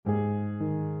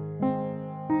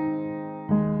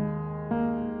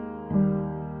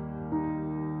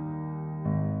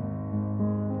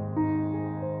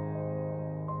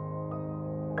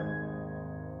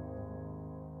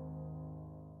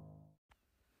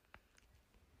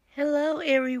Hello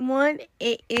everyone,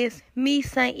 it is me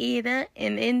Saida,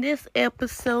 and in this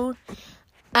episode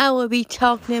I will be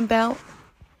talking about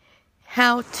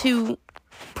how to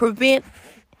prevent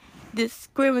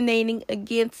discriminating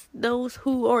against those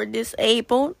who are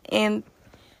disabled and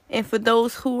for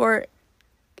those who are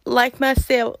like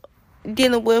myself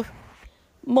dealing with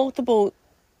multiple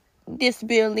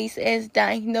disabilities as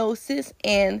diagnosis.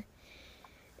 And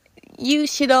you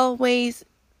should always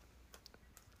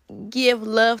give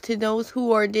love to those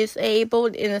who are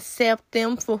disabled and accept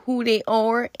them for who they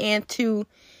are, and to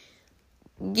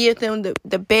give them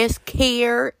the best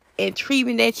care and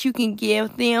treatment that you can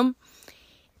give them.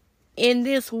 In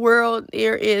this world,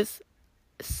 there is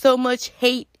so much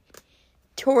hate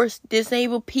towards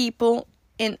disabled people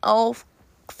in all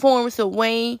forms of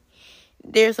way.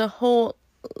 There's a whole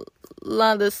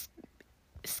lot of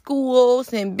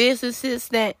schools and businesses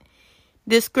that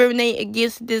discriminate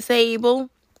against disabled.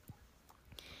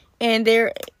 And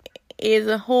there is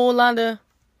a whole lot of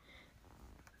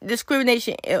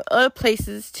discrimination in other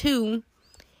places too.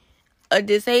 A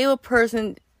disabled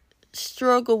person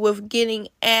struggle with getting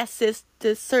access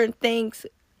to certain things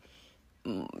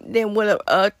than what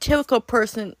a typical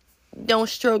person don't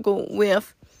struggle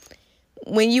with.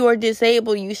 When you are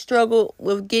disabled, you struggle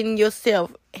with getting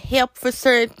yourself help for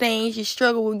certain things. You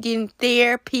struggle with getting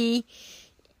therapy.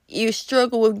 You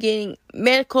struggle with getting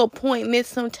medical appointments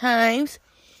sometimes.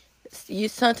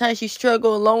 Sometimes you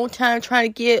struggle a long time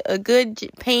trying to get a good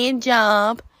paying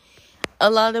job. A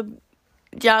lot of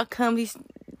job companies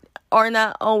are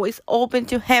not always open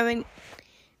to having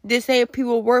disabled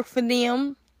people work for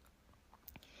them.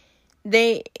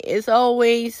 It's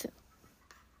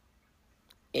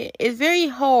very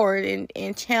hard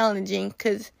and challenging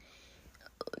because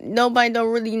nobody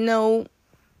don't really know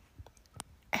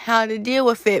how to deal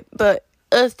with it. But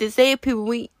us disabled people,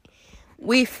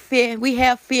 we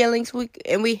have feelings, we're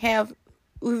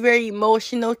very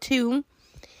emotional too.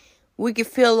 We can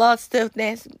feel a lot of stuff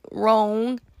that's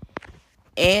wrong.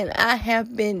 And I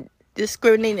have been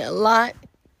discriminated a lot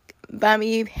by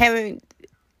me having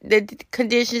the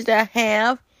conditions that I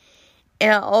have.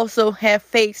 And I also have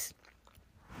faced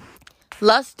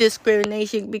lots of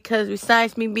discrimination because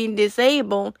besides me being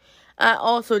disabled, I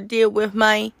also deal with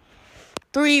my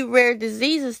 3 rare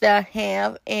diseases that I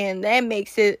have. And that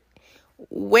makes it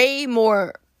way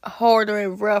more harder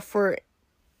and rougher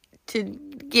to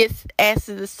get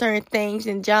access to certain things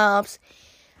and jobs.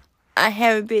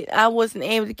 I wasn't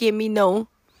able to get me no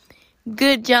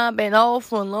good job at all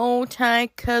for a long time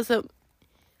because of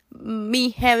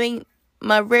me having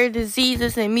my rare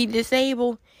diseases and me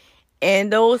disabled,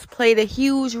 and those played a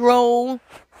huge role.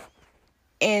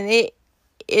 And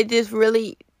it just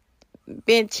really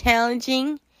been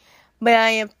challenging, but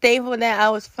I am thankful that I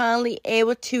was finally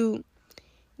able to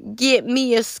get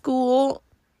me a school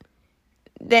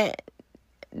that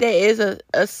is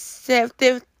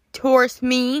acceptive towards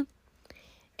me,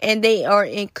 and they are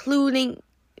inclusion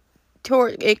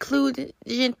towards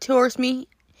me.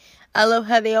 I love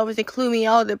how they always include me in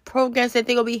all the programs that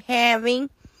they're gonna be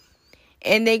having,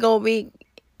 and they gonna be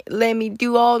letting me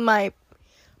do all my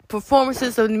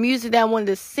performances of the music that I wanted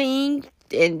to sing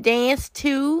and dance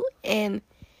to. And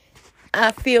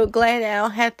I feel glad that I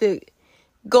don't have to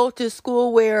go to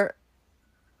school where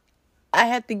I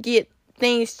have to get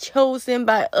things chosen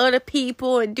by other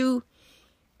people and do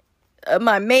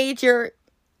my major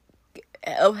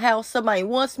of how somebody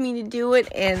wants me to do it.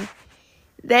 And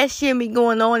that shouldn't be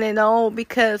going on at all,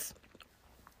 because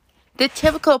the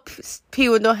typical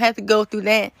people don't have to go through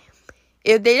that.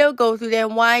 If they don't go through that,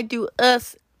 why do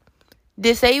us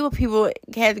disabled people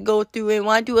have to go through it? And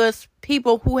why do us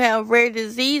people who have rare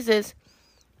diseases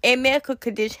and medical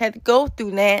conditions have to go through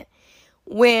that,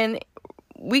 when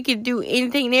we can do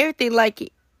anything and everything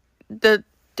like the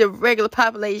regular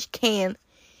population can?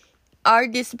 Our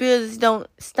disabilities don't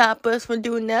stop us from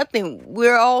doing nothing.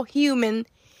 We're all human,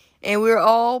 and we're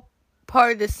all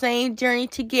part of the same journey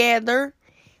together.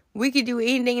 We can do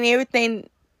anything and everything,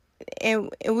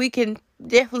 and we can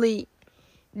definitely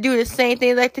do the same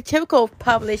thing like the typical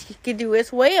population can do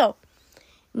as well.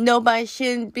 Nobody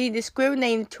shouldn't be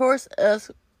discriminating towards us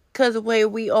because of the way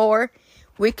we are.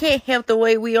 We can't help the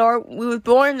way we are. We were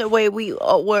born the way we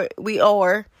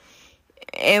are.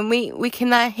 And we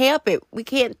cannot help it. We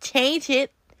can't change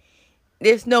it.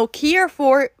 There's no cure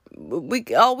for it.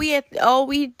 All we have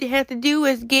to do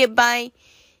is get by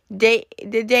the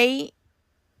day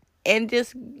and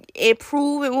just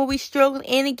improve and when we struggle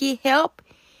and get help.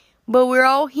 But we're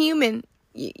all human.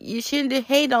 You shouldn't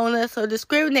hate on us or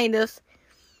discriminate us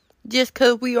just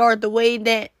because we are the way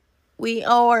that we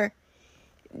are.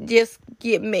 just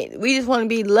get made. We just want to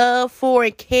be loved for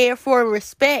and cared for and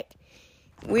respect.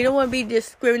 We don't want to be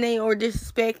discriminated or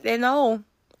disrespected at all.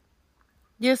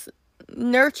 Just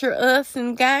nurture us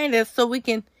and guide us so we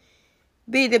can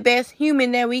be the best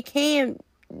human that we can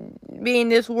be in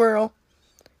this world.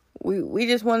 We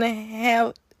just want to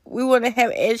have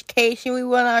education. We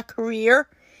want our career.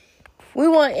 We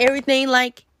want everything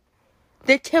like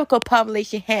the typical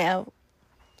population have.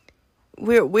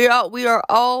 We are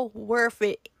all worth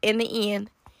it in the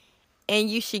end. And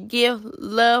you should give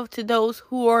love to those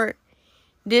who are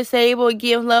disabled.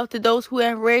 Give love to those who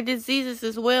have rare diseases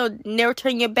as well. Never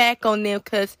turn your back on them,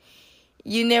 because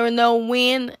you never know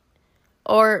when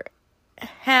or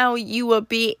how your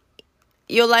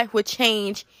life will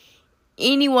change.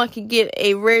 Anyone can get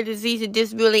a rare disease or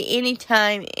disability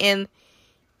anytime, and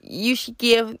you should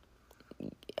give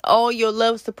all your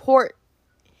love support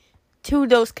to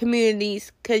those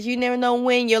communities, because you never know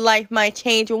when your life might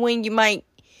change or when you might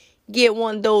get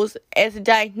one of those as a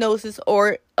diagnosis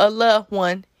or a loved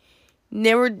one.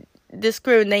 Never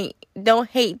discriminate. Don't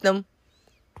hate them.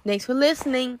 Thanks for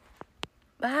listening.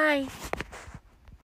 Bye.